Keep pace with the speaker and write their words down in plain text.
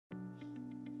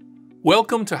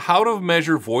Welcome to How to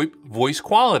Measure VoIP Voice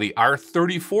Quality, our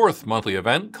 34th monthly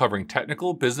event covering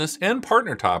technical, business, and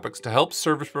partner topics to help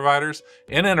service providers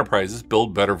and enterprises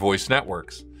build better voice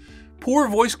networks. Poor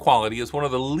voice quality is one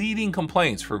of the leading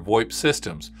complaints for VoIP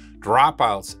systems.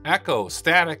 Dropouts, echo,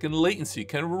 static, and latency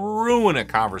can ruin a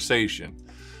conversation.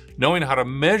 Knowing how to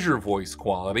measure voice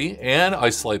quality and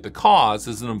isolate the cause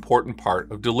is an important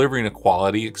part of delivering a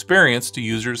quality experience to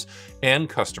users and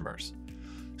customers.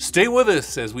 Stay with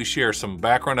us as we share some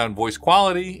background on voice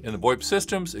quality in the VoIP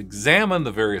systems, examine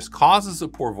the various causes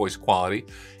of poor voice quality,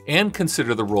 and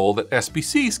consider the role that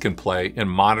SBCs can play in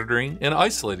monitoring and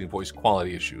isolating voice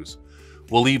quality issues.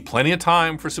 We'll leave plenty of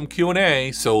time for some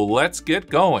Q&A, so let's get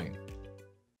going.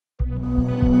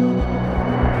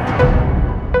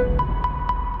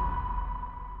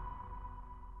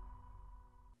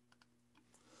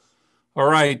 All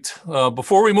right,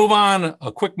 before we move on,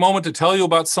 a quick moment to tell you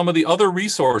about some of the other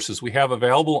resources we have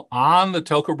available on the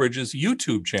Telco Bridges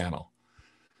YouTube channel.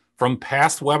 From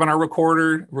past webinar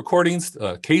recordings,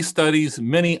 case studies,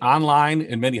 many online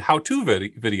and many how-to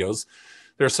videos,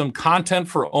 there's some content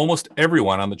for almost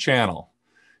everyone on the channel.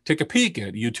 Take a peek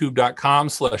at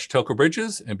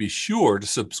youtube.com/telcobridges and be sure to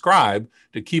subscribe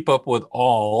to keep up with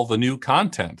all the new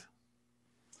content.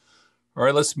 All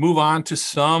right, let's move on to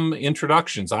some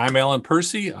introductions. I'm Alan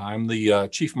Percy. I'm the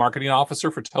Chief Marketing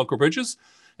Officer for Telco Bridges,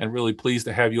 and really pleased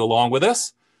to have you along with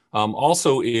us.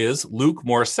 Also is Luke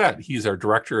Morissette. He's our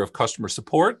Director of Customer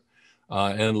Support,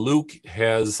 and Luke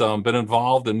has been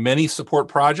involved in many support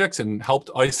projects and helped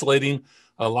isolating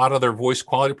a lot of their voice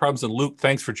quality problems. And Luke,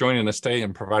 thanks for joining us today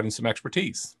and providing some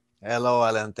expertise. Hello,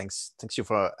 Alan. Thanks you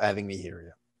for having me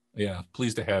here. Yeah,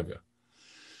 pleased to have you.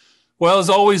 Well, as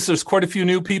always, there's quite a few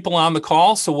new people on the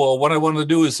call. So what I wanted to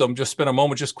do is just spend a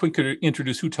moment, just quickly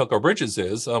introduce who Telco Bridges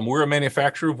is. We're a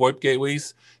manufacturer of VoIP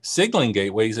gateways, signaling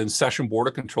gateways, and session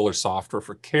border controller software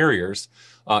for carriers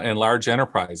and large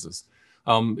enterprises.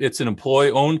 It's an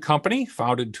employee-owned company,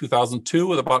 founded in 2002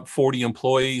 with about 40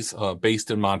 employees based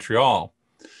in Montreal.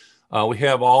 We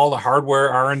have all the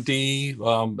hardware, R&D,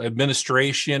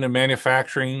 administration, and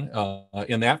manufacturing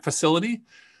in that facility.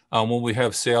 When we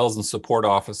have sales and support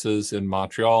offices in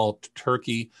Montreal,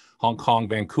 Turkey, Hong Kong,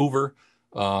 Vancouver,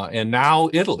 and now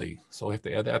Italy. So we have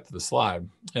to add that to the slide.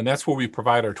 And that's where we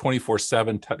provide our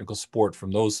 24/7 technical support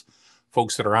from those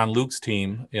folks that are on Luke's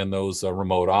team in those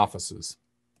remote offices.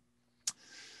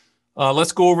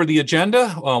 Let's go over the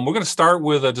agenda. We're going to start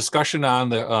with a discussion on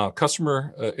the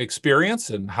customer experience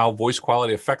and how voice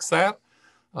quality affects that.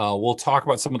 We'll talk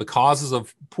about some of the causes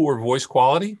of poor voice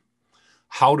quality,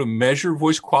 how to measure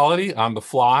voice quality on the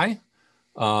fly,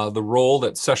 the role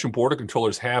that session border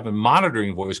controllers have in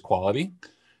monitoring voice quality.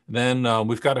 Then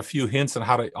we've got a few hints on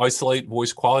how to isolate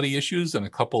voice quality issues and a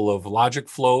couple of logic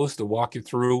flows to walk you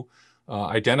through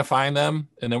identifying them.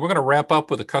 And then we're going to wrap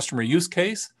up with a customer use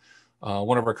case.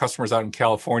 One of our customers out in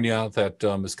California that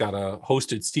has got a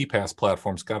hosted CPaaS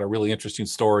platform has got a really interesting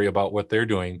story about what they're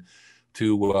doing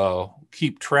to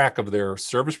keep track of their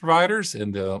service providers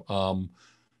and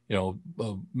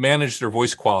manage their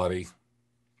voice quality.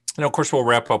 And of course, we'll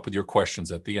wrap up with your questions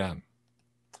at the end.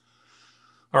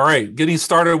 All right, getting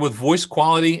started with voice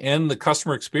quality and the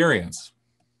customer experience.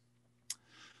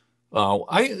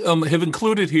 I have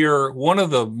included here one of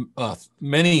the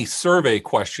many survey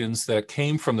questions that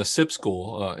came from the SIP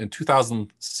School. In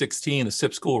 2016, the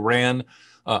SIP School ran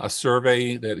a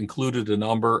survey that included a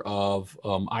number of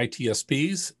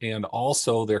ITSPs and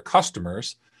also their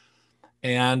customers,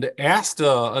 and asked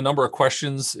a number of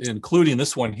questions, including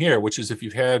this one here, which is if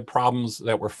you've had problems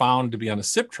that were found to be on the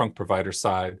SIP trunk provider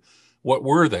side, what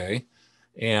were they?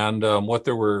 And what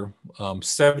there were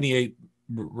 78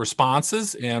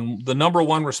 responses, and the number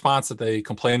one response that they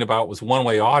complained about was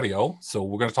one-way audio. So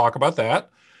we're going to talk about that.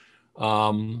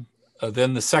 Then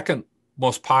the second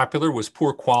most popular was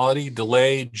poor quality,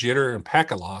 delay, jitter, and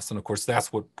packet loss. And of course,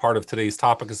 that's what part of today's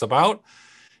topic is about.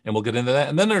 And we'll get into that.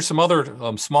 And then there's some other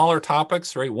smaller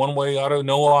topics, right? One-way audio,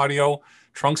 no audio,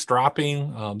 trunks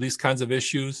dropping, these kinds of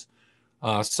issues.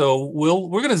 So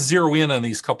we're going to zero in on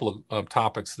these couple of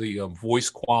topics, the voice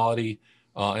quality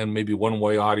and maybe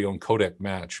one-way audio and codec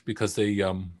match, because they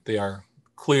are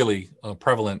clearly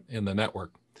prevalent in the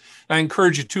network. And I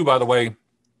encourage you too, by the way,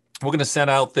 we're going to send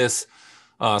out this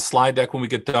slide deck when we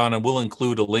get done, and we'll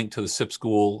include a link to the SIP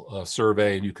School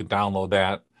survey, and you can download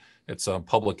that. It's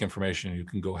public information. You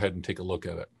can go ahead and take a look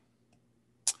at it.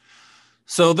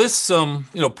 So this,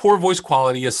 poor voice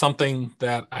quality is something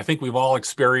that I think we've all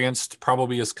experienced.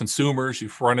 Probably as consumers,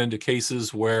 you've run into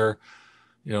cases where,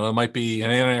 it might be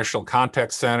an international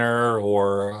contact center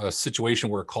or a situation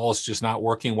where a call is just not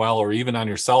working well, or even on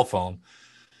your cell phone.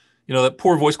 that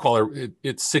poor voice quality,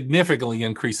 it significantly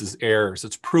increases errors.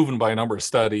 It's proven by a number of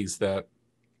studies that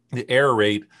the error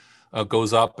rate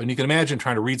goes up. And you can imagine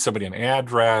trying to read somebody an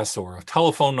address or a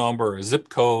telephone number or a zip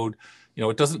code.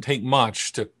 It doesn't take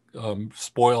much to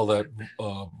spoil that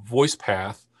voice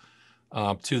path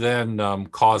to then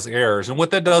cause errors. And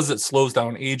what that does, it slows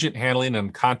down agent handling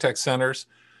and contact centers,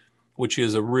 which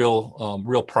is a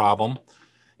real problem.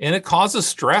 And it causes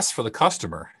stress for the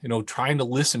customer, trying to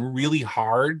listen really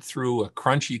hard through a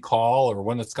crunchy call or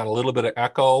one that's got a little bit of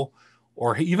echo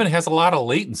or even has a lot of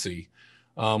latency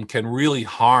can really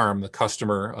harm the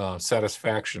customer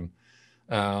satisfaction.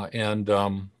 So,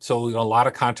 a lot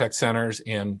of contact centers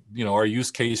and, our use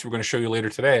case we're going to show you later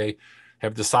today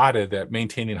have decided that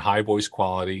maintaining high voice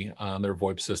quality on their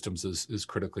VoIP systems is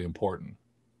critically important.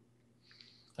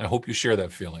 I hope you share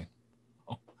that feeling.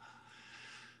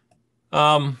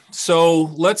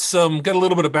 So let's get a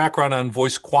little bit of background on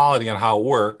voice quality and how it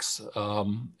works.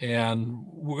 And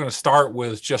we're going to start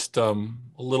with just a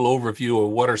little overview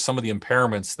of what are some of the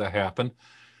impairments that happen.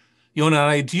 In an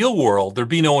ideal world, there'd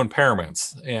be no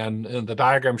impairments. And the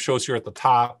diagram shows here at the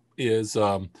top is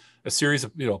a series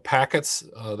of packets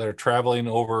that are traveling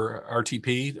over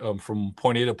RTP from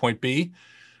point A to point B.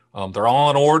 They're all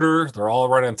in order. They're all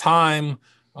right on time.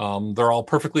 They're all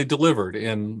perfectly delivered.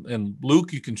 And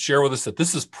Luke, you can share with us that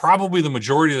this is probably the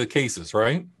majority of the cases,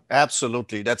 right?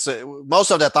 Absolutely. That's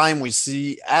most of the time we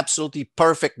see absolutely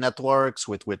perfect networks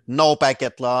with no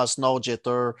packet loss, no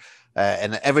jitter,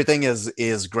 and everything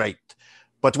is great.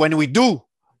 But when we do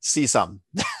see some,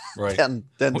 right, then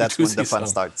that's when the fun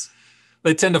starts.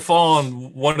 They tend to fall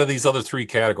in one of these other three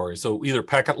categories. So either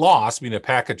packet loss, meaning a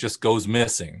packet just goes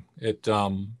missing. It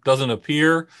doesn't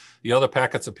appear. The other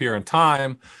packets appear in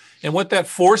time. And what that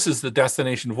forces the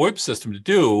destination VoIP system to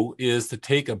do is to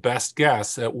take a best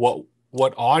guess at what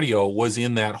audio was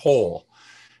in that hole.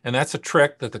 And that's a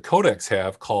trick that the codecs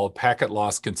have called packet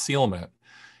loss concealment.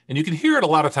 And you can hear it a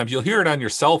lot of times. You'll hear it on your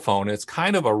cell phone. It's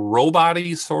kind of a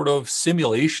robot-y sort of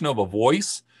simulation of a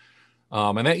voice.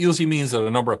 And that usually means that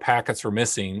a number of packets are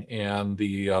missing and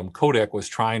the codec was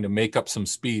trying to make up some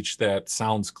speech that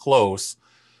sounds close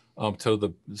to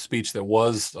the speech that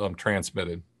was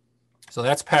transmitted. So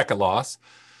that's packet loss.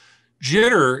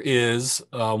 Jitter is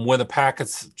when the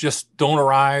packets just don't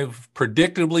arrive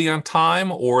predictably on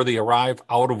time or they arrive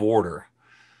out of order.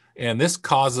 And this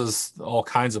causes all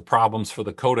kinds of problems for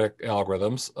the codec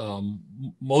algorithms.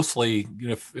 Mostly,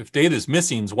 if data is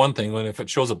missing is one thing, and if it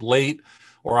shows up late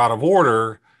or out of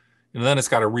order, and then it's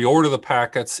got to reorder the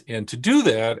packets. And to do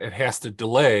that, it has to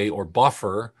delay or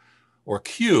buffer or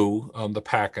queue the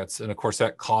packets. And of course,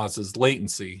 that causes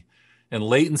latency. And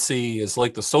latency is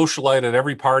like the socialite at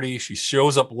every party. She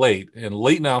shows up late and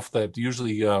late enough that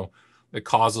usually it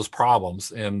causes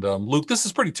problems. And Luke, this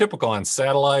is pretty typical on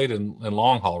satellite and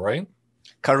long haul, right?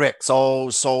 Correct.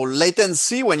 So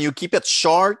latency, when you keep it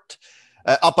short,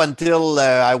 up until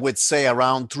I would say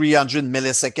around 300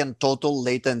 millisecond total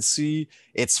latency,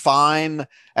 it's fine.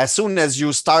 As soon as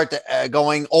you start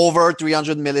going over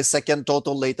 300 millisecond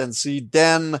total latency,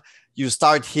 then you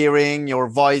start hearing your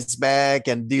voice back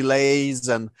and delays.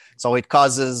 And so it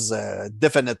causes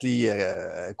definitely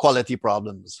quality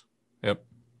problems. Yep.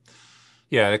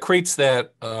 Yeah, it creates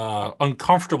that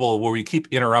uncomfortable where we keep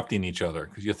interrupting each other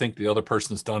because you think the other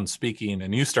person's done speaking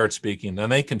and you start speaking, then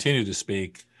they continue to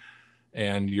speak.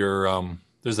 And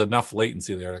there's enough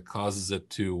latency there that causes it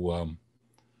to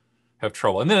have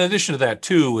trouble. And then in addition to that,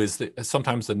 too, is that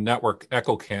sometimes the network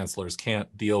echo cancelers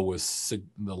can't deal with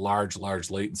the large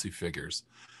latency figures,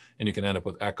 and you can end up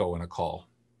with echo in a call.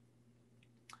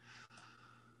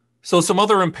 So some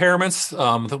other impairments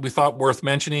that we thought worth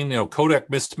mentioning, codec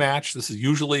mismatch. This is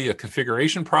usually a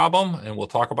configuration problem, and we'll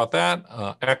talk about that.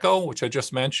 Echo, which I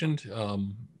just mentioned,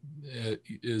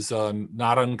 is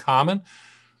not uncommon.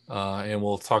 And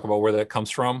we'll talk about where that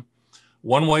comes from.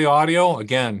 One-way audio,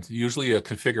 again, usually a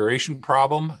configuration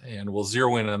problem, and we'll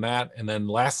zero in on that. And then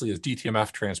lastly is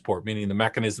DTMF transport, meaning the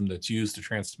mechanism that's used to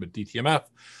transmit DTMF.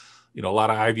 A lot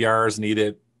of IVRs need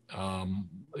it,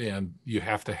 and you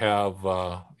have to have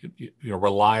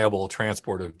reliable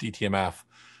transport of DTMF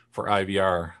for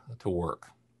IVR to work.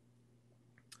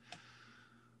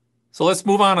 So let's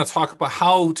move on and talk about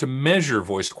how to measure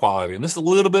voice quality. And this is a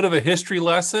little bit of a history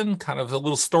lesson, kind of a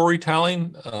little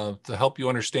storytelling to help you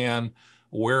understand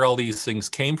where all these things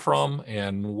came from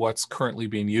and what's currently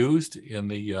being used in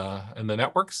the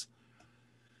networks.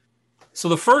 So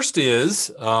the first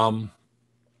is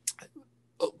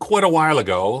quite a while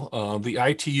ago, the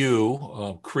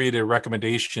ITU created a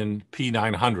recommendation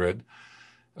P900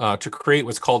 to create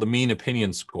what's called a mean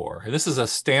opinion score. And this is a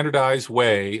standardized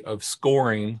way of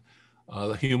scoring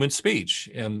human speech,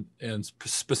 and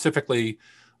specifically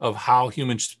of how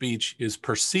human speech is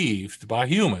perceived by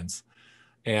humans.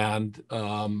 And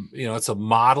it's a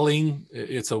modeling,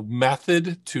 it's a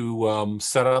method to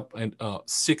set up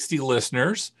 60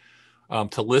 listeners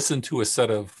to listen to a set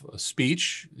of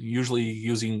speech, usually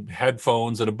using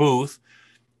headphones in a booth.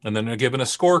 And then they're given a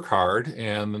scorecard,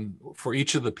 and for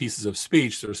each of the pieces of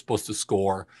speech, they're supposed to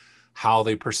score how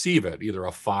they perceive it, either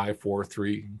a 5, 4,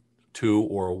 3, 2,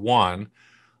 or a 1.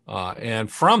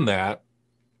 And from that,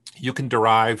 you can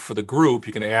derive for the group,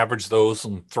 you can average those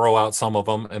and throw out some of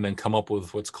them and then come up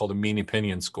with what's called a mean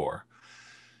opinion score,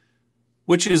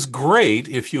 which is great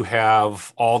if you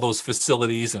have all those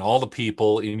facilities and all the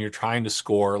people and you're trying to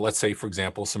score, let's say, for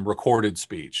example, some recorded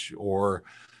speech, or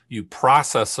you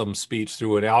process some speech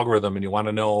through an algorithm and you want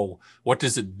to know, what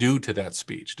does it do to that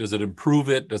speech? Does it improve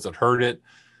it? Does it hurt it?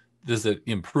 Does it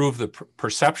improve the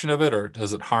perception of it, or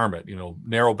does it harm it?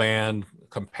 Narrowband,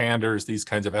 companders, these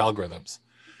kinds of algorithms.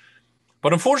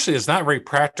 But unfortunately, it's not very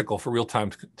practical for real-time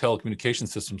telecommunication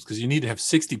systems, because you need to have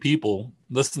 60 people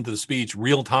listen to the speech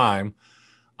real time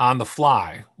on the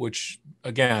fly, which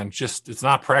again, it's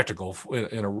not practical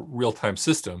in a real-time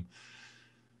system.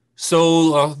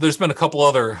 So there's been a couple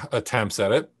other attempts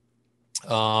at it.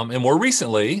 And more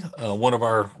recently, one of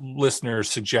our listeners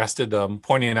suggested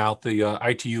pointing out the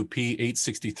ITU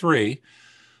P863,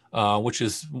 which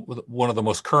is one of the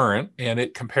most current, and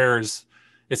it compares.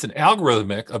 It's an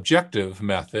algorithmic objective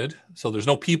method, so there's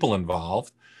no people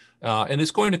involved, and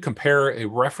it's going to compare a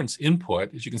reference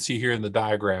input, as you can see here in the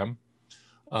diagram,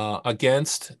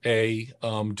 against a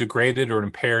degraded or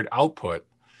impaired output.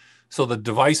 So the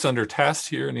device under test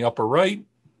here in the upper right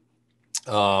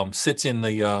sits in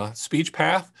the speech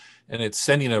path, and it's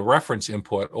sending a reference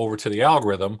input over to the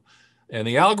algorithm. And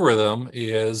the algorithm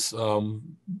is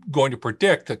going to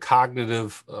predict the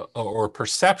cognitive or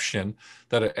perception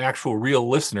that an actual real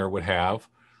listener would have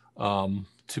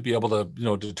to be able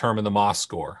to determine the MOS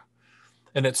score.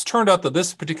 And it's turned out that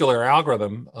this particular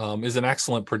algorithm is an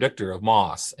excellent predictor of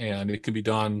MOS, and it can be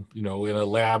done in a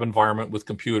lab environment with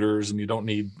computers, and you don't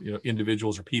need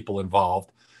individuals or people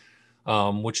involved,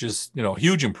 which is a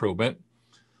huge improvement.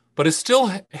 But it still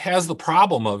has the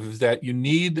problem of that you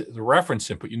need the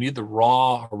reference input, you need the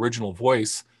raw original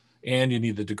voice, and you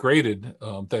need the degraded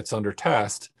that's under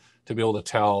test to be able to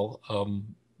tell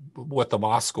what the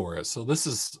MOS score is. So this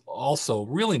is also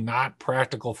really not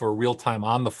practical for a real-time,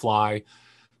 on-the-fly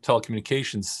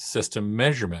telecommunications system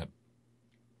measurement.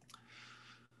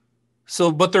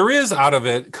 So, but there is, out of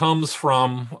it comes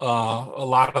from a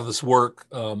lot of this work,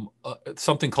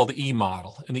 something called the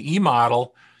E-model. And the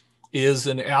E-model is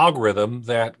an algorithm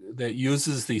that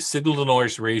uses the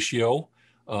signal-to-noise ratio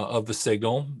of the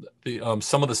signal,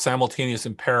 some of the simultaneous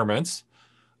impairments,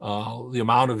 the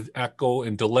amount of echo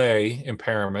and delay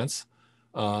impairments,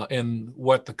 and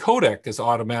what the codec is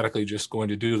automatically just going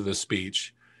to do to the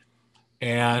speech,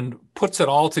 and puts it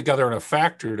all together in a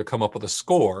factor to come up with a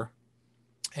score.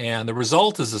 And the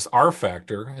result is this R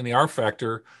factor, and the R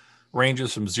factor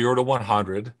ranges from 0 to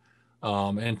 100.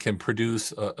 And can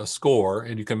produce a score,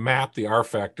 and you can map the R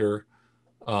factor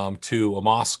to a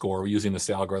MOS score using this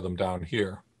algorithm down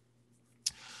here.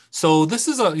 So this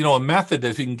is a method that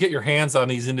if you can get your hands on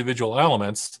these individual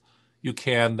elements, you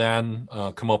can then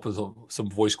come up with some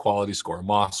voice quality score, a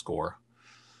MOS score.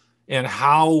 And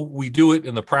how we do it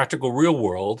in the practical real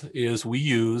world is we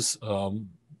use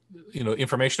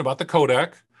information about the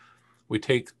codec. We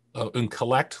take and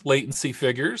collect latency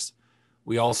figures.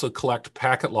 We also collect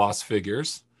packet loss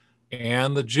figures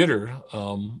and the jitter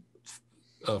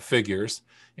figures,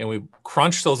 and we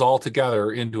crunch those all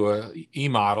together into a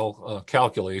E-model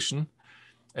calculation,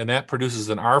 and that produces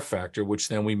an R factor, which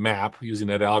then we map using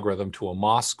that algorithm to a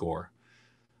MOS score.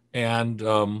 And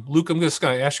Luke, I'm just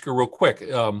going to ask you real quick,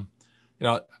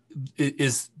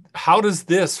 how does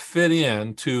this fit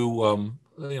into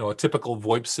a typical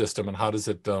VoIP system, and how does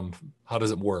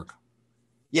it work?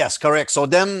 Yes, correct. So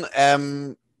then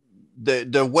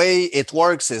the way it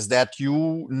works is that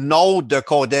you know the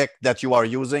codec that you are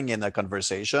using in a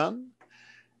conversation.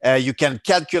 You can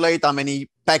calculate how many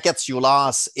packets you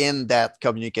lost in that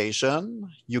communication.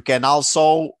 You can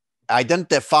also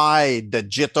identify the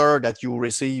jitter that you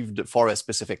received for a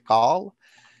specific call.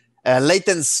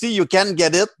 Latency, you can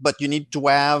get it, but you need to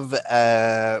have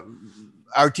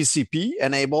RTCP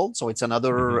enabled. So it's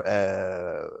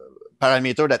another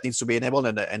parameter that needs to be enabled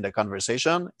in the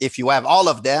conversation. If you have all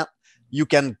of that, you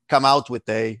can come out with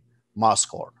a MOS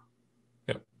score.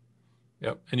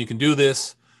 Yep. And you can do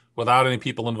this without any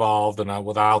people involved and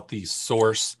without the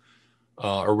source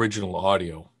original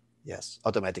audio. Yes,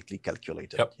 automatically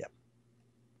calculated. Yep.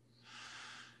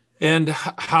 And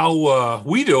how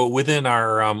we do it within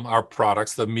our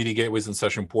products, the media gateways and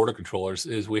session border controllers,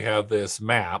 is we have this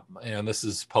map, and this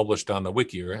is published on the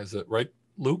wiki. Is it right,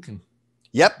 Luke? And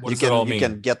Yep, what does it all mean? You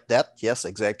can get that. Yes,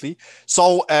 exactly.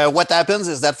 So what happens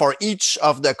is that for each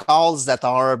of the calls that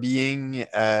are being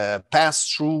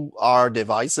passed through our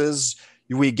devices,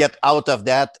 we get out of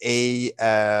that a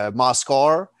MOS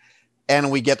score,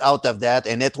 and we get out of that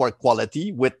a network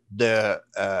quality with the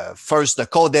first the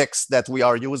codecs that we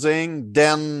are using,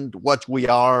 then what we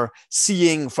are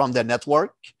seeing from the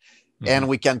network, and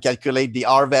we can calculate the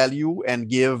R value and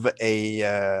give a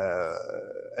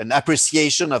an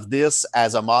appreciation of this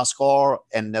as a MOS score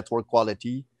and network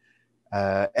quality.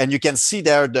 And you can see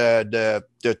there the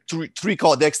three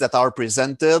codecs that are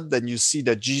presented. Then you see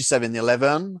the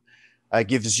G711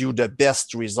 gives you the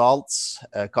best results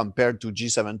compared to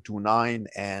G729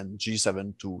 and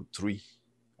G723.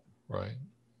 Right,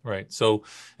 right. So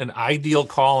an ideal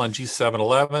call on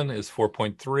G711 is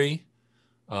 4.3.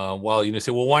 Well, you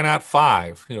say, well, why not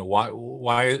 5?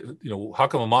 Why, how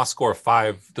come a MOS score of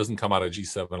 5 doesn't come out of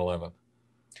G711?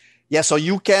 Yeah, so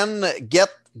you can get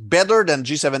better than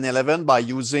G711 by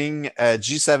using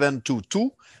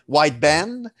G722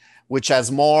 wideband, which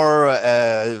has more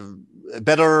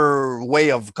better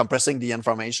way of compressing the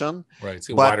information. Right, it's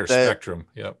a wider spectrum.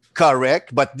 Yep.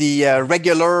 Correct, but the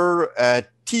regular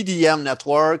TDM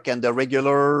network and the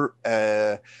regular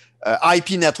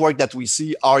IP network that we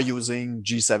see are using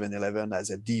G711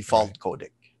 as a default codec.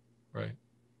 Right.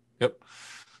 Yep.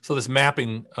 So this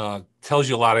mapping tells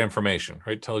you a lot of information,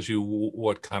 right? Tells you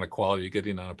what kind of quality you're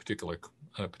getting on a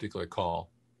particular call.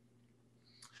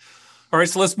 All right,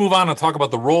 so let's move on and talk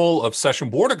about the role of session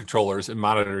border controllers in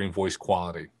monitoring voice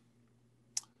quality.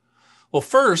 Well,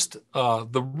 first,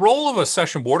 the role of a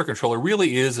session border controller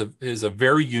really is a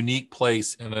very unique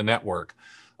place in a network.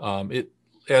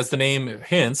 As the name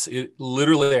hints, it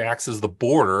literally acts as the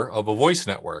border of a voice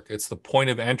network. It's the point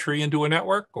of entry into a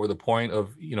network, or the point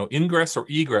of ingress or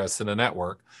egress in a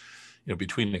network,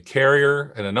 between a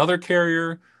carrier and another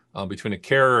carrier, between a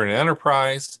carrier and an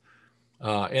enterprise.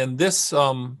 And this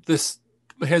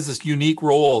has this unique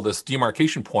role, this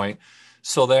demarcation point,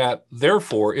 so that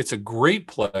therefore it's a great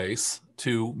place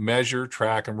to measure,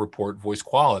 track, and report voice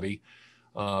quality.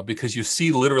 Because you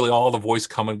see literally all the voice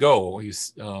come and go. You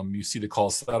see the call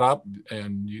set up,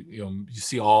 and you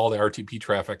see all the RTP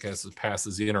traffic as it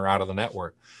passes in or out of the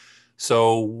network.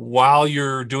 So while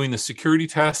you're doing the security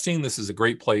testing, this is a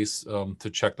great place to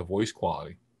check the voice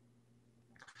quality.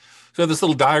 So this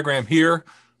little diagram here,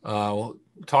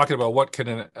 talking about what can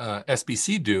an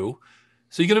SBC do.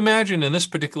 So you can imagine in this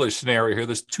particular scenario here,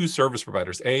 there's two service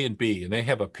providers, A and B, and they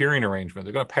have a peering arrangement.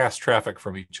 They're going to pass traffic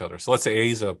from each other. So let's say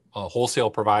A is a wholesale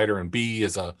provider and B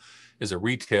is a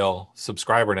retail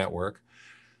subscriber network.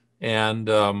 And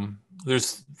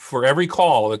there's, for every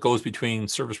call that goes between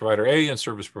service provider A and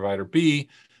service provider B,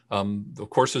 of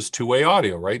course, there's two-way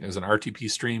audio, right? There's an RTP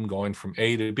stream going from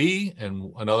A to B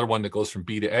and another one that goes from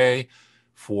B to A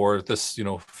for this,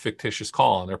 fictitious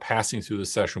call, and they're passing through the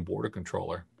session border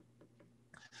controller.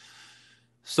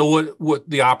 So what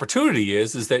the opportunity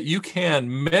is that you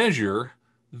can measure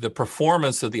the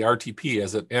performance of the RTP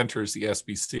as it enters the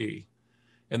SBC.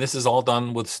 And this is all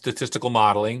done with statistical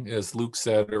modeling, as Luke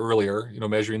said earlier,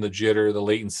 measuring the jitter, the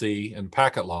latency, and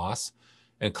packet loss,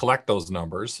 and collect those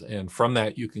numbers. And from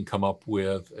that, you can come up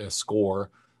with a score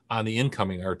on the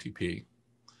incoming RTP.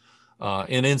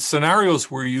 And in scenarios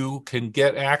where you can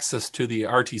get access to the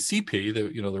RTCP,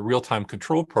 the real-time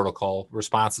control protocol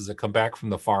responses that come back from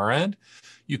the far end,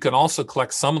 you can also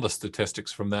collect some of the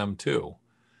statistics from them too.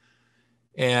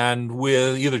 And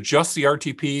with either just the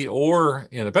RTP, or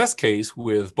in the best case,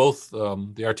 with both the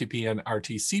RTP and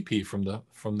RTCP from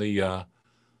the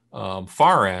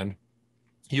far end,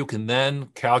 you can then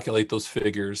calculate those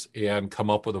figures and come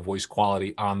up with a voice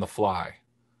quality on the fly.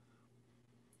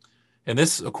 And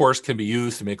this, of course, can be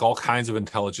used to make all kinds of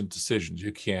intelligent decisions.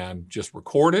 You can just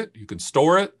record it, you can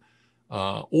store it,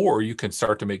 or you can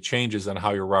start to make changes on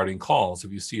how you're routing calls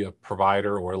if you see a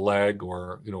provider or a leg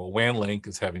or a WAN link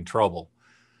is having trouble.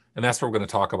 And that's what we're going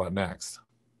to talk about next.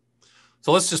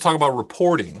 So let's just talk about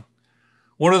reporting.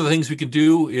 One of the things we can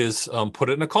do is put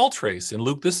it in a call trace. And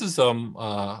Luke, this is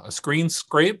a screen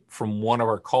scrape from one of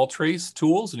our call trace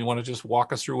tools. And you want to just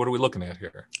walk us through what are we looking at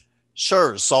here?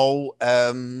 Sure. So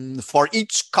for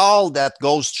each call that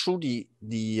goes through the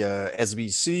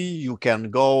SBC, you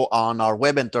can go on our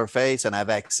web interface and have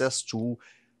access to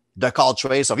the call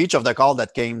trace of each of the calls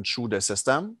that came through the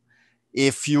system.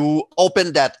 If you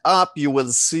open that up, you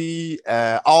will see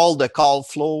all the call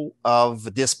flow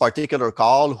of this particular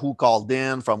call, who called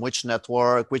in, from which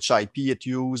network, which IP it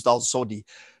used, also the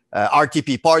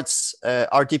RTP ports,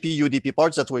 RTP UDP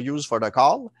ports that were used for the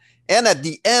call. And at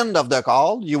the end of the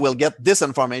call, you will get this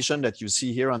information that you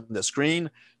see here on the screen,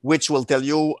 which will tell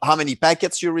you how many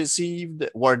packets you received,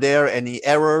 were there any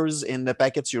errors in the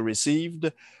packets you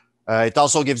received. It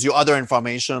also gives you other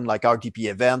information like RTP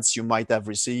events you might have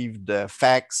received,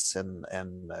 facts,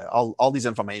 and all these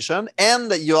information.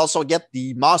 And you also get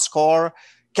the MOS score,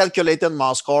 calculated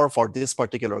MOS score for this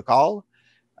particular call.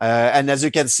 And as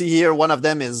you can see here, one of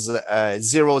them is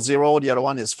 0.0, the other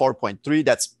one is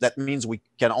 4.3. That means we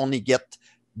can only get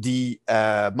the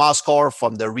MOS score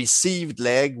from the received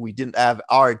leg. We didn't have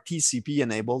our TCP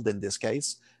enabled in this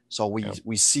case. So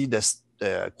we see this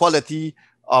quality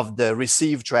of the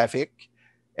received traffic.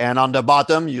 And on the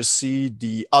bottom, you see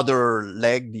the other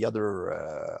leg, the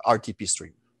other RTP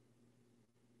stream.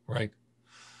 Right.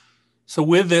 So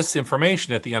with this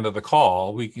information at the end of the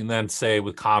call, we can then say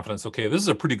with confidence, okay, this is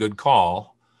a pretty good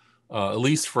call, at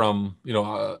least from,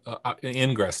 an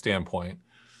ingress standpoint.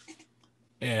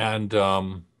 And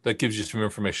that gives you some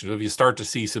information. So if you start to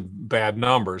see some bad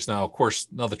numbers, now, of course,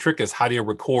 the trick is how do you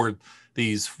record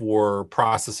these for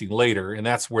processing later? And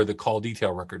that's where the call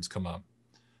detail records come up.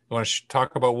 You want to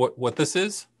talk about what this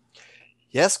is?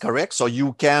 Yes, correct. So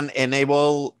you can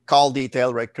enable call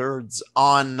detail records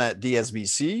on the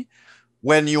SBC.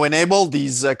 When you enable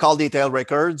these call detail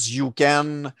records, you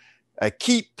can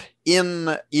keep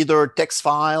in either text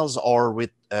files or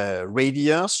with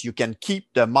radius, you can keep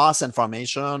the MOS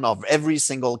information of every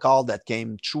single call that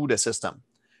came through the system.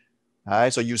 All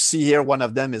right, so you see here, one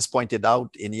of them is pointed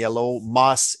out in yellow,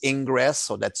 MOS ingress.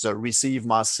 So that's a receive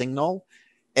MOS signal.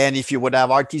 And if you would have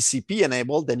RTCP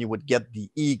enabled, then you would get the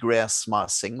egress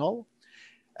MOS signal.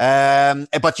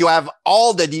 But you have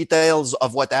all the details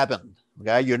of what happened.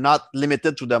 Okay, you're not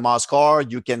limited to the MOS score.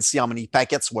 You can see how many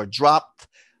packets were dropped,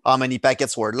 how many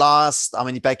packets were lost, how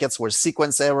many packets were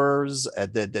sequence errors,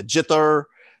 the jitter,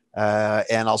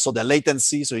 and also the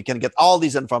latency. So you can get all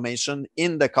these information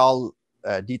in the call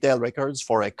detail records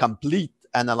for a complete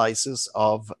analysis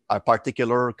of a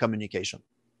particular communication.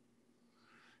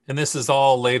 And this is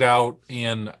all laid out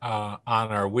in on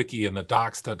our wiki in the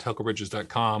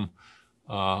docs.telcobridges.com.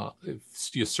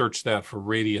 If you search that for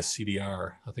radius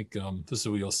CDR, I think this is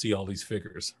where you'll see all these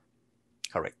figures.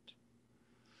 Correct.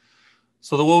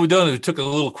 So what we've done is we took a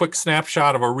little quick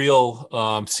snapshot of a real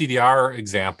CDR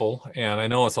example. And I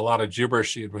know it's a lot of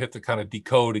gibberish. You have to kind of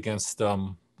decode against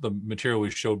the material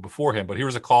we showed beforehand. But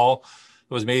here's a call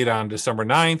that was made on December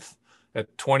 9th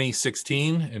at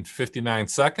 2016 in 59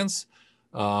 seconds.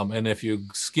 And if you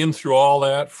skim through all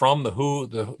that from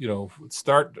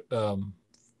start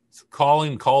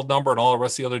calling, call number, and all the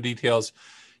rest of the other details,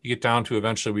 you get down to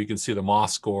eventually we can see the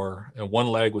MOS score. And one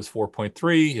leg was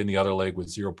 4.3 and the other leg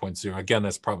was 0.0. Again,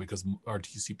 that's probably because our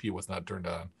TCP was not turned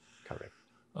on. Correct.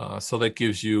 So that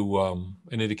gives you an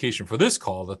indication for this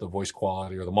call that the voice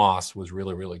quality or the MOS was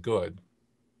really, really good.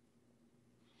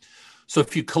 So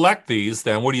if you collect these,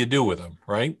 then what do you do with them,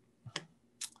 right?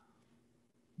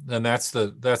 Then that's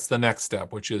the next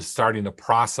step, which is starting to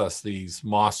process these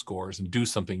MOS scores and do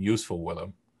something useful with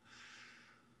them.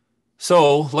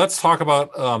 So let's talk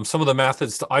about some of the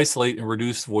methods to isolate and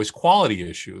reduce voice quality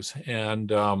issues. And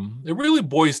it really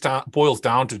boils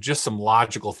down to just some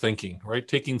logical thinking, right?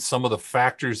 Taking some of the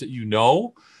factors that you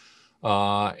know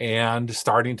and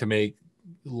starting to make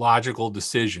logical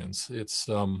decisions. It's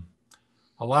a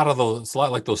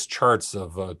lot like those charts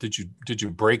of did you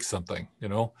break something,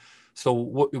 So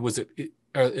what was it?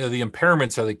 Are the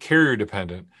impairments, are they carrier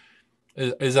dependent?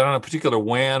 Is it on a particular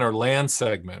WAN or LAN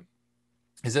segment?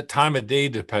 Is it time of day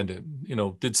dependent?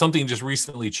 Did something just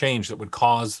recently change that would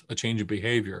cause a change of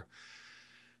behavior?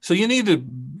 So you need to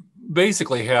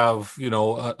basically have,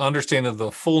 understanding of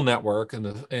the full network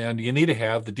and you need to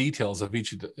have the details of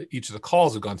each of the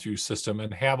calls that have gone through your system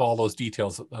and have all those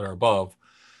details that are above.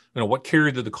 What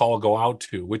carrier did the call go out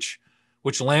to? Which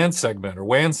LAN segment or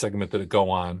WAN segment did it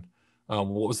go on?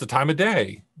 What was the time of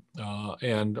day?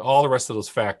 And all the rest of those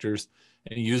factors,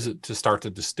 and use it to start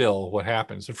to distill what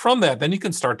happens. And from that, then you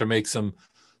can start to make some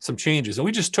changes. And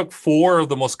we just took 4 of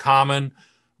the most common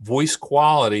voice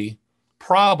quality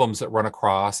problems that run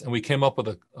across, and we came up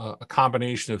with a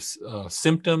combination of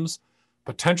symptoms,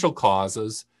 potential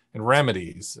causes, and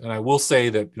remedies. And I will say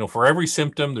that, for every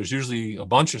symptom, there's usually a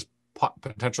bunch of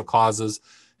potential causes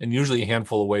and usually a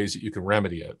handful of ways that you can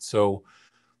remedy it. So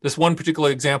this one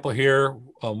particular example here,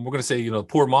 we're going to say,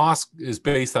 poor MOS is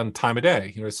based on time of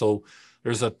day. So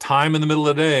there's a time in the middle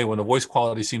of the day when the voice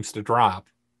quality seems to drop.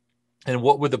 And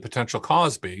what would the potential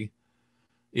cause be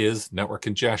is network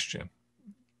congestion.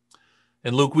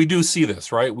 And Luke, we do see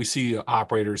this, right? We see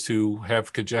operators who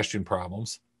have congestion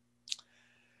problems.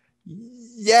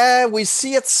 Yeah, we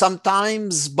see it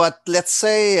sometimes, but let's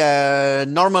say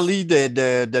normally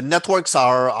the networks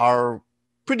are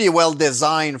pretty well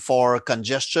designed for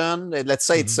congestion. Let's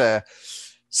say it's Mhm. a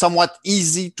somewhat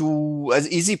easy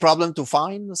problem to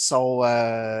find. So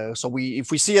we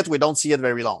if we see it, we don't see it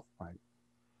very long. Right.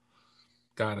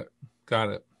 Got it. Got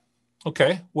it.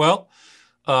 Okay. Well,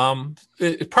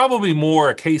 it's probably more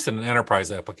a case in an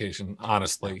enterprise application, Yeah.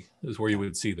 honestly, is where you Yeah.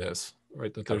 would see this,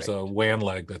 right? That there's a Correct. WAN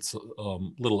leg that's a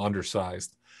little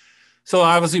undersized. So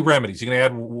obviously remedies, you can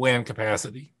add WAN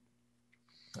capacity.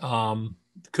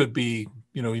 Could be,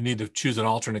 you need to choose an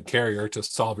alternate carrier to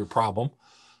solve your problem.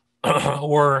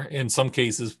 Or in some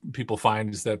cases, people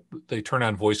find is that they turn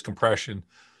on voice compression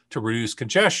to reduce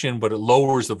congestion, but it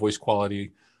lowers the voice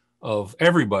quality of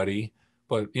everybody,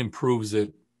 but improves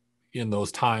it in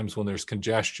those times when there's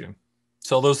congestion.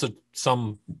 So those are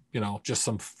some, just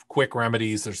some quick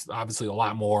remedies. There's obviously a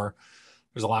lot more.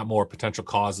 There's a lot more potential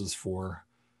causes for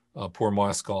poor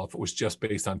mouse call if it was just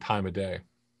based on time of day.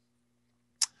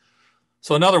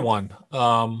 So another one,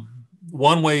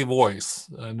 one-way voice,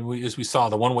 and as we saw,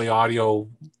 the one-way audio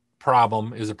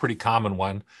problem is a pretty common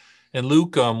one. And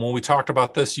Luke, when we talked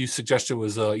about this, you suggested it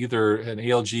was either an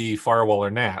ALG, firewall, or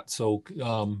NAT. So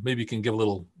maybe you can give a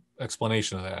little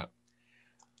explanation of that.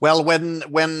 Well, when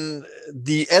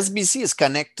the SBC is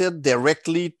connected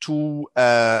directly to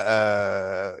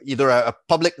either a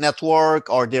public network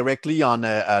or directly on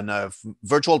a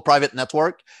virtual private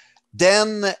network,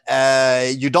 then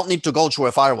you don't need to go through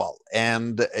a firewall,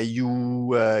 and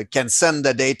you can send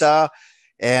the data,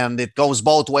 and it goes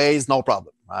both ways, no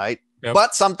problem, right? Yep. But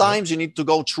Yep. sometimes you need to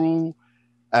go through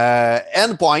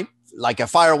endpoint like a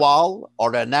firewall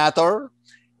or a NATer,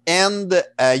 and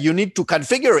you need to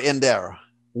configure in there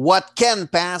what can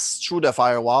pass through the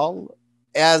firewall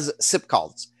as SIP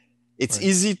calls. It's Right.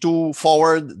 easy to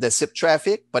forward the SIP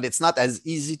traffic, but it's not as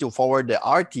easy to forward the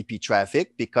RTP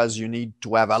traffic because you need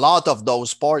to have a lot of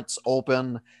those ports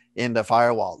open in the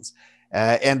firewalls.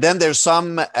 And then there's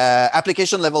some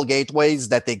application level gateways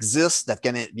that exist that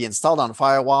can be installed on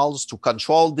firewalls to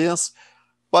control this.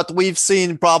 But we've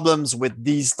seen problems with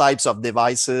these types of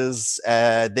devices.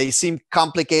 They seem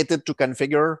complicated to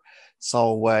configure,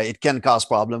 so it can cause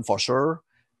problem for sure.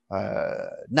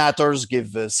 NATers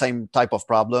give the same type of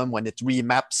problem when it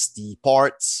remaps the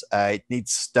ports.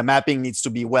 The mapping needs to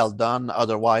be well done,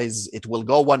 otherwise it will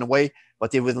go one way,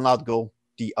 but it will not go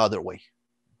the other way.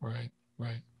 Right.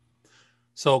 Right.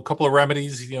 So a couple of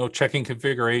remedies, checking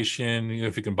configuration,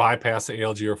 if you can bypass the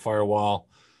ALG or firewall,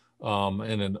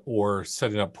 or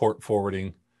setting up port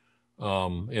forwarding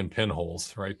in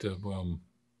pinholes, right, to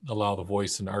allow the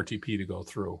voice and RTP to go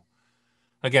through.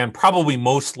 Again, probably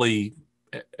mostly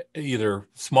either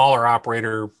smaller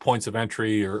operator points of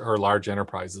entry or large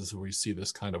enterprises where you see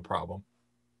this kind of problem.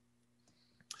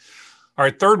 All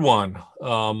right, third one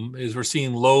is we're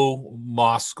seeing low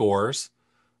MOS scores.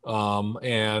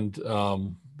 And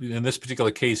in this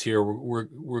particular case here,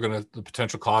 we're going to, the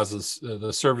potential causes,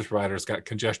 the service provider's got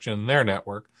congestion in their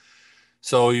network.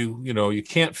 So you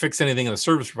can't fix anything in the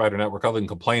service provider network other than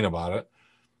complain about it.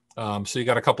 So you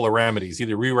got a couple of remedies.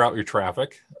 Either reroute your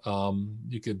traffic.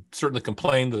 You could certainly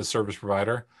complain to the service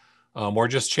provider, or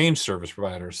just change service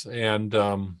providers. And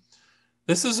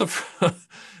this is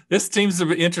this seems to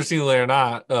be, interestingly or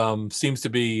not, seems to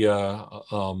be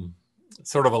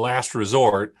sort of a last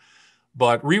resort.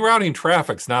 But rerouting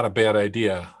traffic's not a bad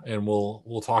idea, and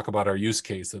we'll talk about our use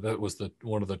case. That was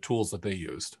one of the tools that they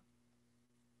used.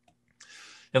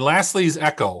 And lastly is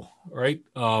echo, right?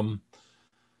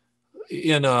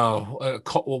 In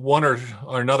one or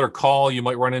another call, you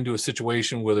might run into a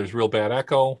situation where there's real bad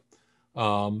echo.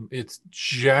 It's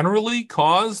generally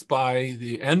caused by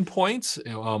the endpoints,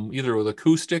 either with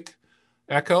acoustic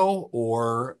echo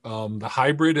or the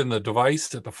hybrid in the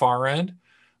device at the far end,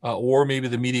 or maybe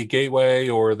the media gateway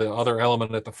or the other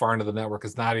element at the far end of the network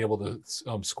is not able to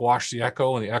squash the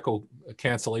echo, and the echo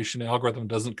cancellation algorithm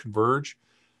doesn't converge.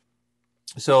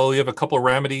 So you have a couple of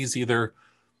remedies, either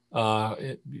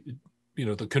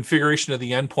the configuration of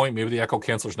the endpoint, maybe the echo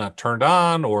cancellor is not turned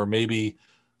on, or maybe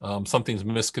something's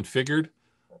misconfigured.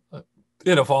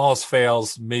 And if all else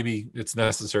fails, maybe it's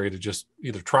necessary to just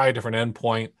either try a different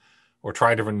endpoint or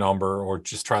try a different number or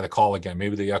just try the call again.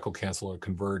 Maybe the echo cancel will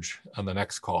converge on the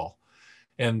next call.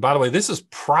 And by the way, this is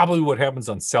probably what happens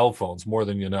on cell phones more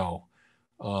than you know.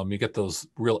 You get those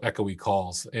real echoey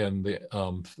calls, and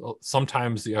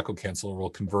sometimes the echo canceller will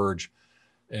converge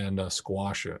and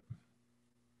squash it.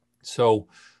 So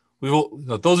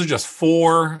those are just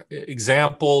 4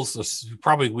 examples.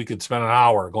 Probably we could spend an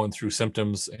hour going through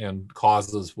symptoms and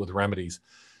causes with remedies.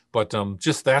 But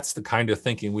just that's the kind of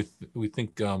thinking we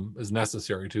think is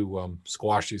necessary to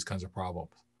squash these kinds of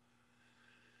problems.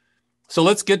 So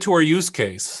let's get to our use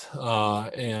case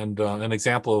and an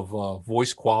example of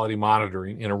voice quality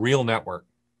monitoring in a real network.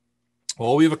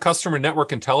 Well, we have a customer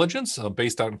network intelligence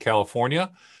based out in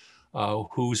California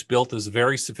who's built this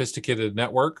very sophisticated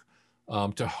network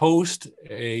to host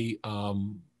a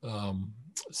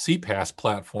CPaaS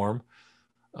platform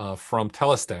from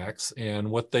Telestacks.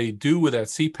 And what they do with that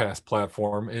CPaaS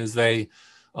platform is they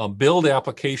build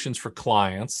applications for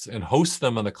clients and host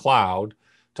them in the cloud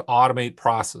to automate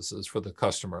processes for the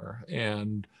customer.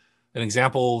 And an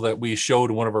example that we showed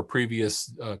in one of our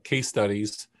previous case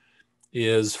studies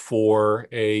is for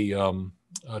a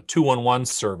 211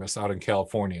 service out in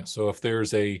California. So if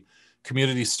there's a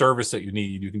community service that you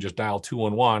need, you can just dial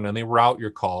 211 and they route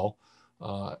your call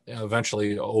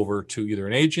eventually over to either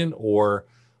an agent or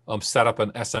set up an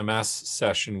SMS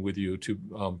session with you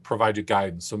to provide you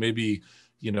guidance. So maybe,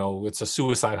 it's a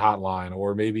suicide hotline,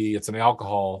 or maybe it's an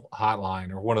alcohol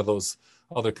hotline, or one of those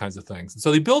other kinds of things. And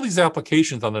so they build these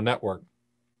applications on the network.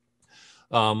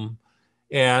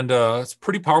 It's a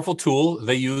pretty powerful tool.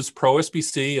 They use Pro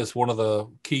SBC as one of the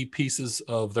key pieces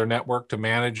of their network to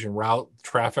manage and route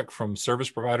traffic from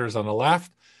service providers on the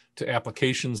left to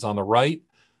applications on the right.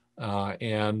 We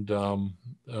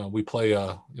play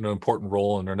a important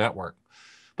role in their network.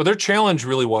 But their challenge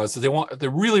really was that they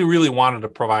really wanted to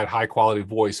provide high quality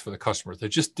voice for the customers. They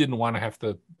just didn't want to have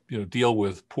to deal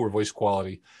with poor voice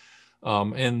quality.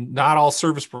 And not all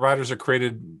service providers are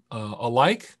created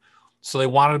alike. So they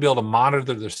wanted to be able to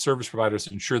monitor their service providers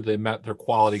to ensure they met their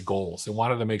quality goals. They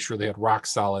wanted to make sure they had rock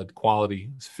solid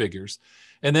quality figures.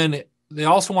 And then they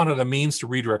also wanted a means to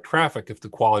redirect traffic if the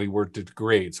quality were to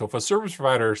degrade. So if a service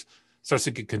provider starts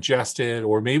to get congested,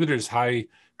 or maybe there's high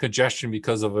congestion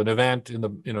because of an event in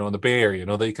the Bay Area,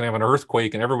 they can have an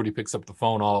earthquake and everybody picks up the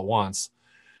phone all at once.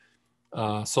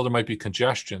 So there might be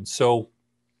congestion. So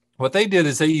what they did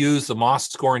is they used the MOS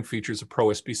scoring features of Pro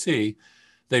SBC.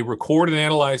 They record and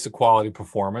analyze the quality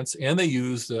performance, and they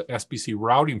use the SBC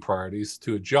routing priorities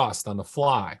to adjust on the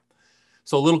fly.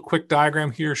 So a little quick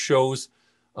diagram here shows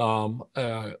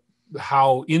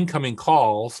how incoming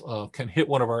calls can hit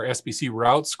one of our SBC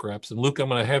route scripts. And Luke, I'm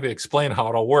going to have you explain how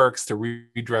it all works to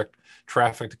redirect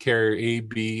traffic to carrier A,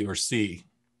 B, or C.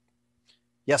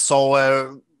 Yeah,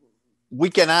 so we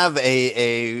can have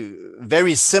a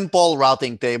very simple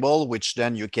routing table, which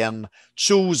then you can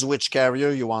choose which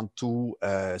carrier you want to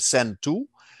send to.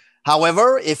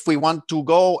 However, if we want to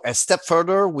go a step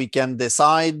further, we can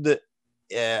decide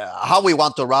how we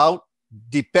want to route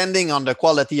depending on the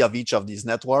quality of each of these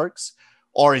networks,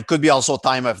 or it could be also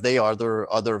time of day or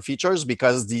other features,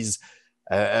 because these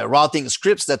routing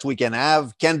scripts that we can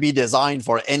have can be designed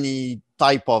for any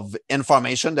type of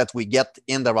information that we get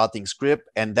in the routing script,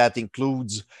 and that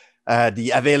includes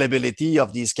the availability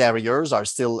of these carriers. Are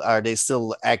they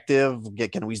still active?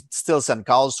 Can we still send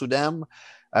calls to them?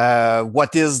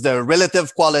 What is the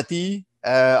relative quality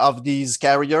of these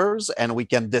carriers? And we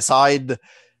can decide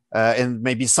and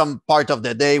maybe some part of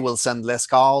the day we'll send less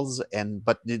calls.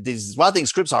 But these routing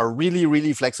scripts are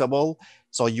really flexible,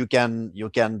 so you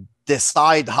can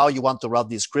decide how you want to route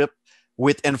the script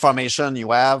with information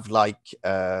you have, like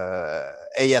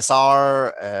ASR,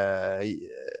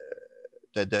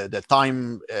 the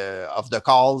time of the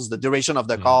calls, the duration of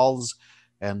the calls,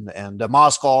 and the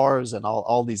MOS scores, and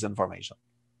all these information.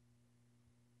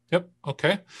 Yep.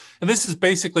 Okay. And this is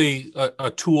basically a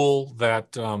tool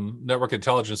that network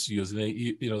intelligence uses.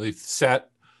 They've set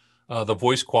the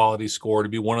voice quality score to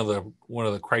be one of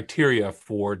the criteria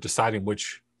for deciding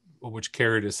which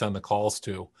carrier to send the calls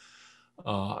to.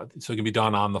 So it can be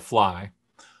done on the fly.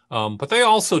 But they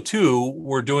also too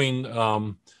were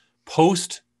doing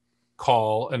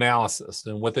post-call analysis,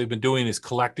 and what they've been doing is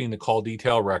collecting the call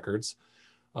detail records,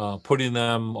 putting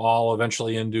them all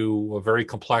eventually into a very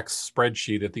complex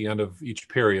spreadsheet at the end of each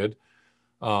period.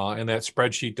 And that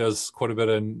spreadsheet does quite a bit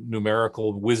of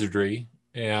numerical wizardry.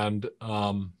 And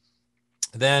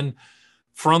then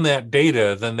from that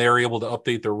data, then they're able to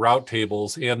update their route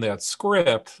tables, and that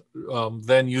script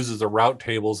then uses the route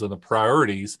tables and the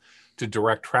priorities to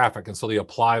direct traffic. And so they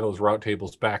apply those route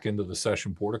tables back into the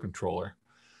session border controller.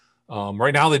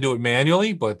 Right now they do it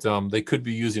manually, but they could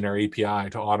be using our API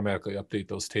to automatically update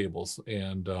those tables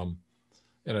and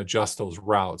adjust those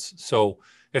routes. So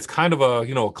it's kind of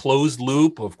a closed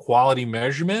loop of quality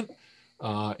measurement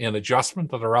and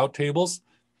adjustment of the route tables.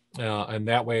 And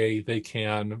that way they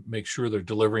can make sure they're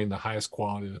delivering the highest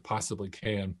quality they possibly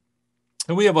can.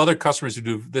 And we have other customers who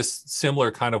do this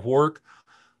similar kind of work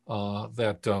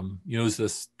that use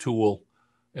this tool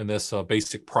and this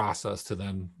basic process to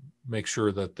then make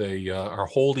sure that they are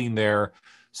holding their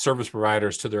service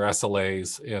providers to their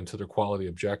SLAs and to their quality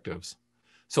objectives.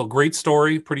 So great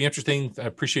story, pretty interesting. I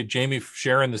appreciate Jamie for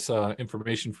sharing this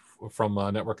information from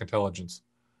Network Intelligence.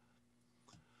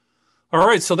 All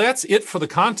right, so that's it for the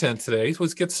content today. So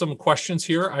let's get some questions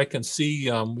here. I can see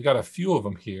we got a few of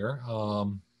them here.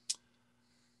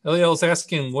 Eliel is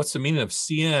asking, what's the meaning of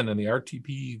CN and the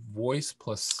RTP voice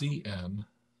plus CN?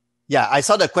 Yeah, I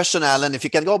saw the question, Alan. If you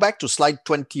can go back to slide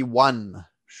 21.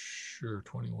 Sure,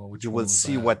 21. Which you will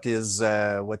see what he means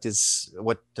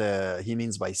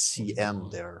by CN 21.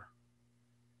 there.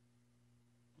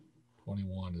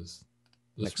 21 is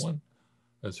this one.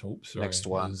 That's sorry. Next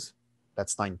one.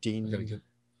 That's 19. I gotta get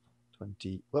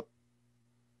 20. Whoop.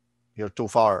 You're too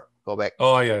far. Go back.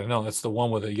 Oh yeah, no, that's the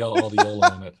one with the yellow, all the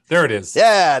yellow in it. There it is.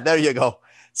 Yeah, there you go.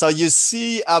 So you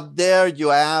see up there, you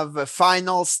have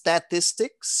final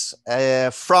statistics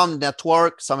from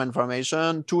network, some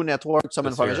information, to network, some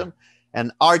information,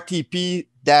 and RTP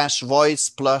dash voice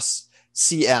plus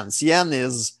CN. CN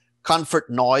is comfort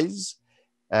noise.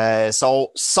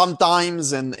 So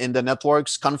sometimes in the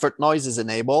networks, comfort noise is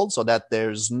enabled so that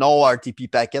there's no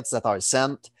RTP packets that are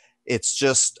sent. It's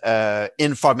just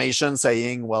information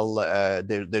saying, well,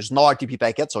 there's no RTP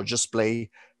packets, or just play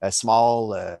a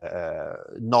small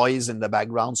noise in the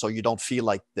background so you don't feel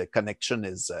like the connection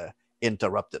is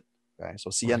interrupted. Okay, so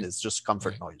CN is just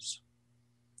comfort noise.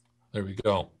 There we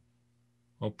go.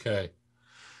 Okay.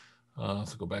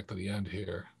 Let's go back to the end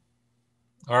here.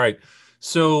 All right.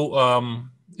 So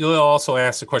you'll also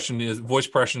ask the question, is voice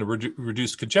suppression to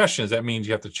reduce congestion? That means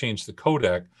you have to change the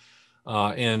codec.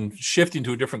 And shifting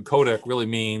to a different codec really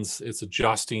means it's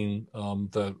adjusting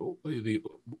the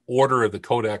order of the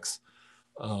codecs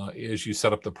as you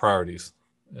set up the priorities.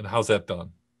 And how's that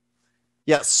done?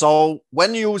 Yeah, so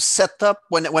when you set up,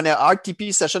 when an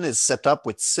RTP session is set up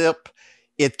with SIP,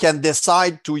 it can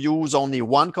decide to use only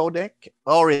one codec,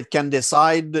 or it can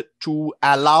decide to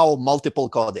allow multiple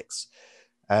codecs.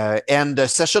 And the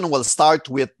session will start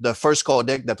with the first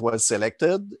codec that was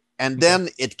selected, and then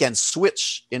it can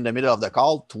switch in the middle of the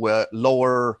call to a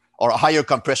lower or a higher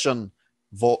compression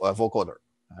vocoder.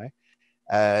 Right?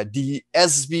 The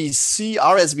SBC,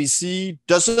 our SBC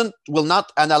will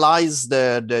not analyze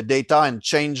the data and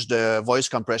change the voice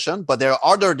compression, but there are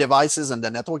other devices in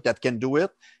the network that can do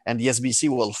it, and the SBC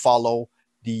will follow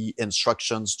the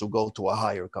instructions to go to a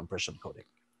higher compression codec.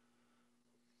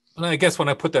 And I guess when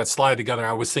I put that slide together,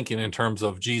 I was thinking in terms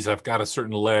of, geez, I've got a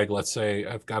certain leg. Let's say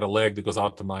I've got a leg that goes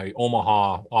out to my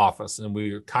Omaha office, and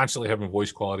we're constantly having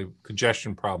voice quality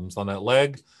congestion problems on that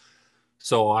leg.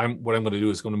 So what I'm going to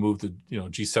do is going to move to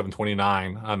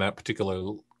G729 on that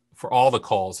particular, for all the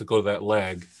calls that go to that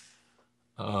leg,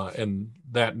 and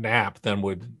that NAP then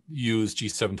would use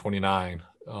G729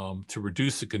 to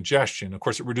reduce the congestion. Of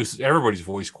course, it reduces everybody's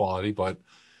voice quality, but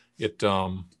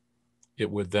it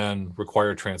would then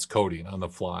require transcoding on the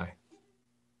fly.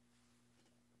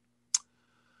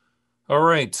 All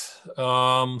right.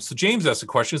 So James asked a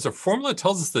question. Is there a formula that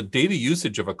tells us the data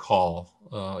usage of a call?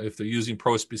 If they're using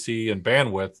Pro SBC and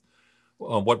bandwidth,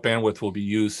 what bandwidth will be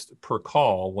used per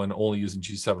call when only using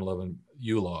G711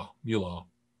 MULA?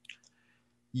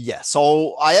 Yeah,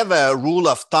 so I have a rule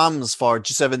of thumbs for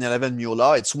G711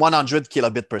 MULA. It's 100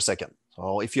 kilobit per second.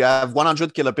 So if you have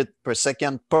 100 kilobit per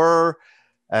second per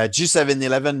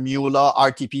G711 MULA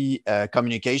RTP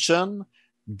communication,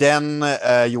 then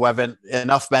you have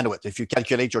enough bandwidth. If you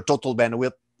calculate your total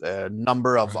bandwidth,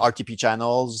 number of RTP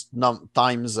channels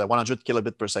times 100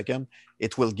 kilobit per second,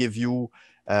 it will give you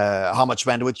how much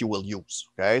bandwidth you will use.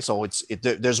 Okay, so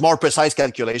there's more precise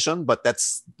calculation, but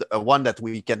that's one that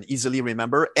we can easily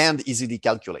remember and easily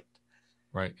calculate.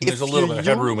 Right. And there's a little bit of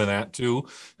headroom in that too.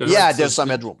 There's some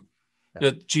headroom.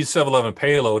 The G711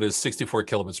 payload is 64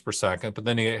 kilobits per second, but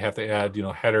then you have to add,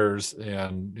 headers,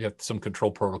 and you have some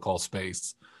control protocol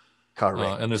space.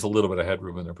 Correct. And there's a little bit of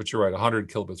headroom in there, but you're right, 100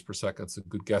 kilobits per second is a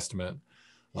good guesstimate.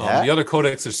 The other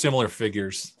codecs are similar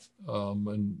figures.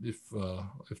 And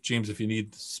if James, if you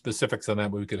need specifics on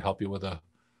that, we could help you with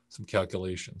some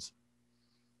calculations.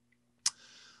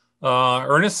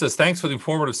 Ernest says, thanks for the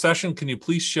informative session. Can you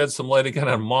please shed some light again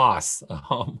on MOS?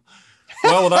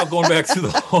 Well, without going back through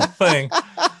the whole thing,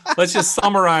 let's just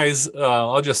summarize.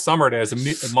 I'll just summarize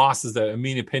it. MOS is the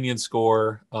mean opinion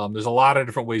score. There's a lot of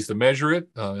different ways to measure it.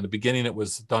 In the beginning, it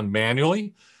was done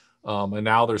manually. And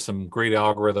now there's some great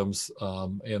algorithms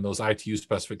and those ITU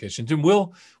specifications. And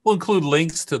we'll include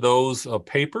links to those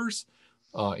papers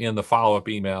in the follow-up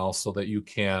email so that you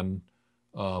can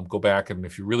go back. And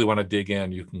if you really want to dig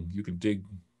in, you can dig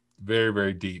very,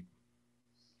 very deep.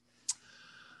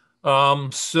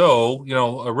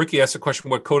 Ricky asked a question,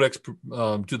 what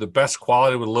codecs do the best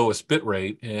quality with the lowest bit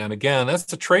rate? And again,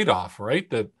 that's a trade-off, right?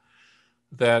 That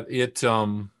it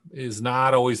is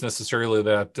not always necessarily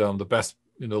that the best,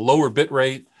 lower bit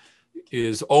rate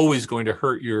is always going to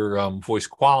hurt your voice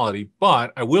quality.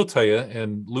 But I will tell you,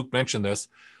 and Luke mentioned this,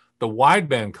 the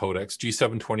wideband codecs,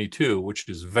 G722, which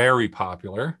is very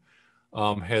popular,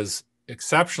 has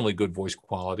exceptionally good voice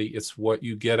quality. It's what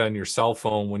you get on your cell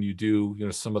phone when you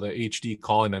do, some of the HD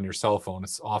calling on your cell phone.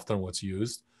 It's often what's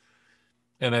used.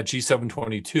 And that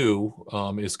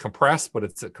G722 is compressed, but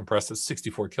it's compressed at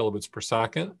 64 kilobits per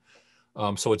second.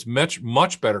 So it's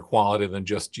much better quality than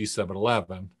just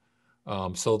G711.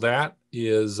 So that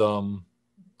is a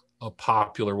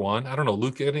popular one. I don't know,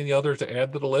 Luke, any others to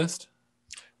add to the list?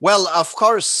 Well, of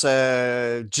course,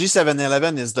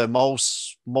 G711 is the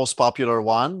most popular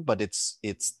one, but it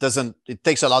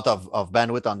takes a lot of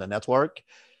bandwidth on the network,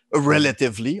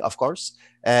 relatively, of course.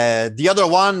 The other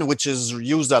one, which is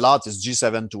used a lot, is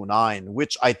G729,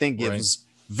 which I think gives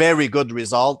very good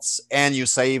results, and you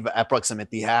save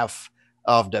approximately half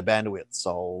of the bandwidth.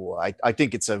 So I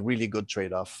think it's a really good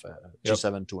trade-off,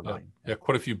 G729. Yeah,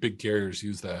 quite a few big carriers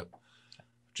use that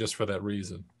just for that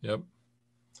reason. Yep.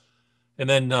 And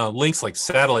then links like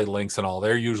satellite links and all,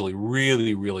 they're usually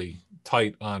really, really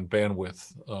tight on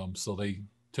bandwidth. So they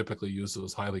typically use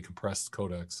those highly compressed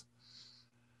codecs.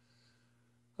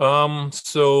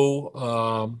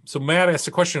 So Matt asked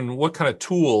a question, what kind of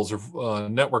tools or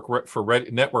network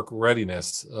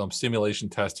readiness simulation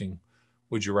testing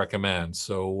would you recommend?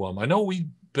 So I know we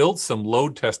built some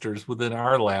load testers within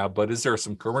our lab, but is there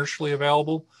some commercially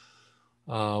available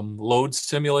load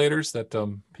simulators that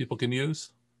people can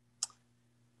use?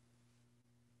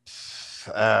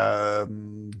 I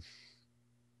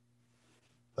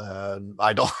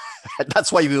don't.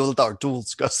 That's why we built our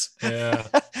tools, because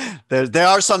there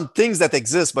are some things that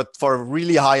exist, but for a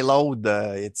really high load,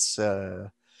 it's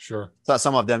sure. So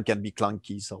some of them can be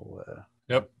clunky. So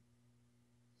yep.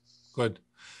 Good.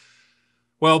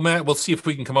 Well, Matt, we'll see if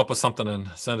we can come up with something and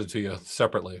send it to you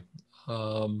separately.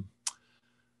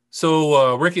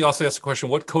 So Ricky also asked a question,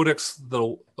 what codecs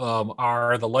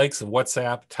are the likes of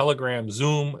WhatsApp, Telegram,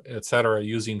 Zoom, etc.,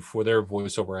 using for their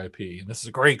voice over IP? And this is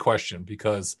a great question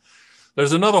because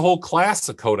there's another whole class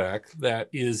of codec that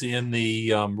is in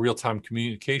the real-time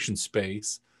communication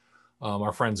space.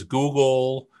 Our friends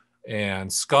Google and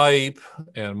Skype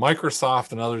and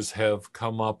Microsoft and others have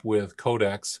come up with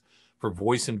codecs for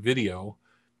voice and video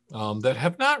that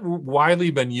have not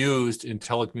widely been used in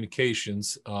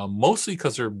telecommunications, mostly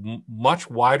because they're much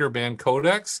wider band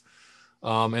codecs,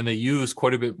 and they use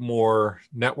quite a bit more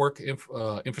network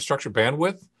infrastructure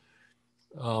bandwidth.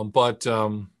 But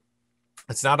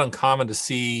it's not uncommon to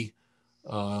see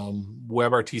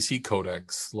WebRTC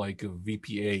codecs like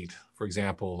VP8, for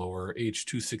example, or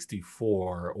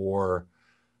H264, or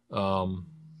I don't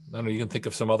know, you can think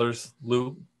of some others,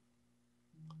 Lou?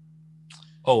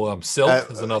 Oh, Silk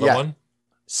is another one.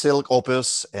 Silk,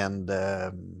 Opus, and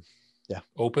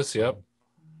Opus, yep.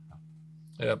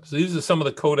 Yep. So these are some of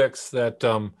the codecs that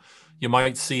you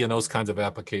might see in those kinds of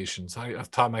applications. Off the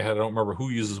top of my head, I don't remember who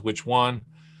uses which one,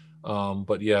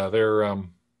 but yeah, they're.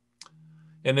 And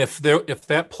if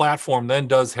that platform then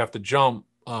does have to jump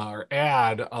or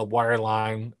add a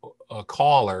wireline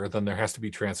caller, then there has to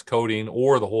be transcoding,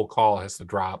 or the whole call has to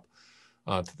drop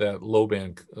to that low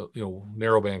band,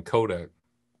 narrowband codec.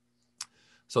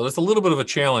 So that's a little bit of a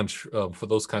challenge for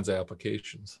those kinds of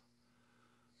applications.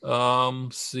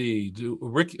 See,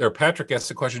 Patrick asked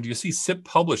the question, do you see SIP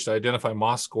published to identify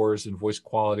MOS scores in voice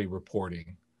quality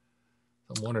reporting?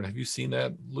 I'm wondering, have you seen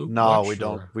that, Luke? No, we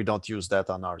don't. We don't use that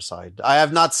on our side. I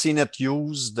have not seen it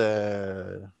used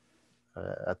at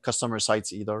customer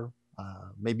sites either.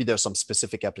 Maybe there's some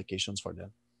specific applications for that.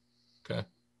 Okay.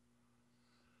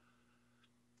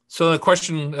 So the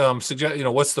question suggests,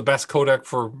 what's the best codec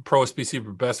for Pro SBC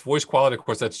for best voice quality? Of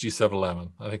course, that's G711.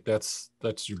 I think that's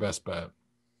your best bet.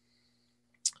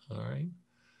 All right.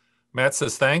 Matt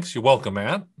says, thanks. You're welcome,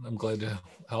 Matt. I'm glad to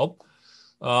help.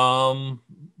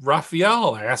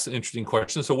 Raphael asked an interesting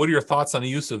question. So what are your thoughts on the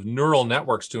use of neural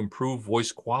networks to improve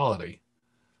voice quality?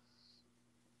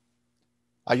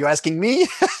 Are you asking me?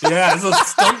 Yeah, it's a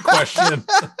stump question.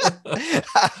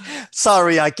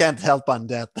 Sorry, I can't help on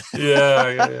that.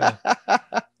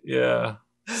 Yeah.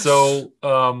 So,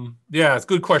 it's a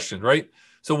good question, right?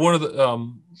 So one of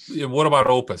the, what about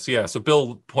Opus? Yeah. So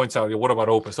Bill points out, what about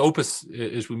Opus? Opus,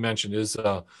 as we mentioned, is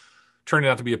turning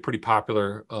out to be a pretty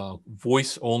popular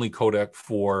voice-only codec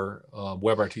for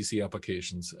WebRTC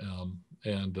applications,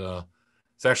 and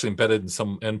it's actually embedded in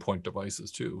some endpoint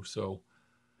devices too. So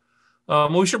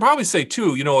We should probably say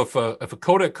too, if a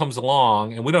codec comes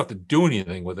along and we don't have to do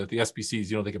anything with it, the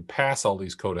SBCs, they can pass all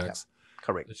these codecs. Yeah,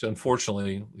 correct. Which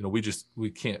unfortunately,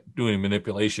 we can't do any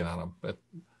manipulation on them. But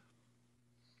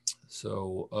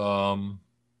so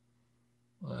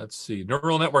let's see,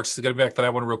 neural networks. To get back to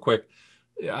that one real quick,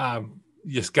 you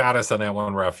just got us on that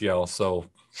one, Raphael. So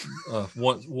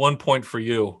 1 point for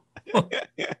you.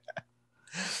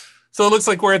 So it looks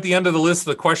like we're at the end of the list of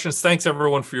the questions. Thanks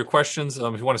everyone for your questions.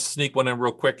 If you want to sneak one in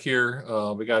real quick here,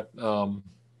 we got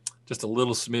just a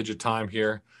little smidge of time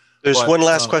here. There's one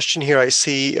last question here. I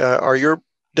see.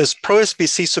 Does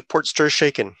ProSBC support stir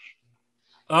shaken?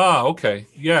 Okay.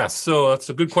 Yeah. So that's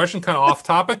a good question, kind of off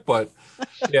topic, but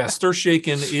yeah, stir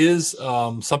shaken is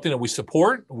something that we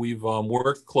support. We've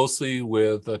worked closely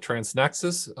with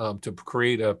TransNexus to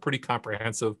create a pretty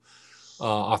comprehensive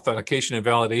authentication and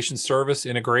validation service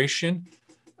integration.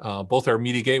 Both our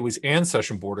media gateways and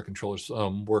session border controllers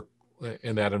work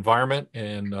in that environment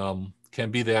and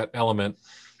can be that element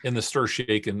in the stir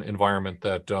shaken environment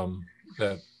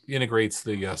that integrates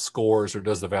the scores or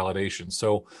does the validation.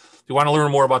 So if you want to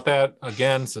learn more about that,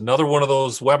 again, it's another one of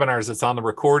those webinars that's on the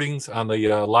recordings on the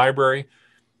library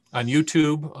on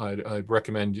YouTube. I'd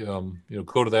recommend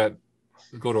go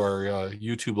to our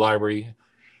YouTube library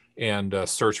and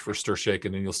search for stir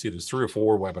shaken, and you'll see there's 3 or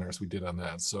 4 webinars we did on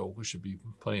that. So we should be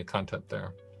plenty of content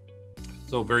there.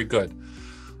 So very good.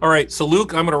 All right, so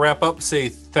Luke, I'm going to wrap up. Say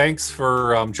thanks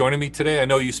for joining me today. I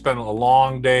know you spent a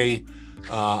long day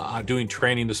doing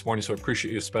training this morning, so I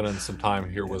appreciate you spending some time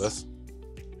here with us.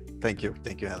 Thank you,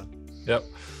 Alan. Yep.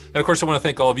 And of course, I want to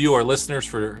thank all of you, our listeners,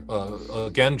 for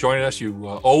again joining us. You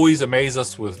always amaze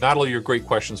us with not only your great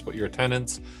questions, but your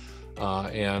attendance.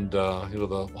 And the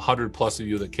 100+ of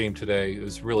you that came today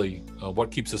is really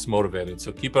what keeps us motivated.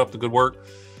 So keep up the good work.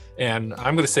 And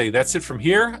I'm going to say that's it from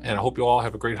here. And I hope you all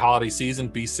have a great holiday season.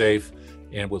 Be safe.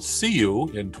 And we'll see you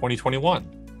in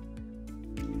 2021.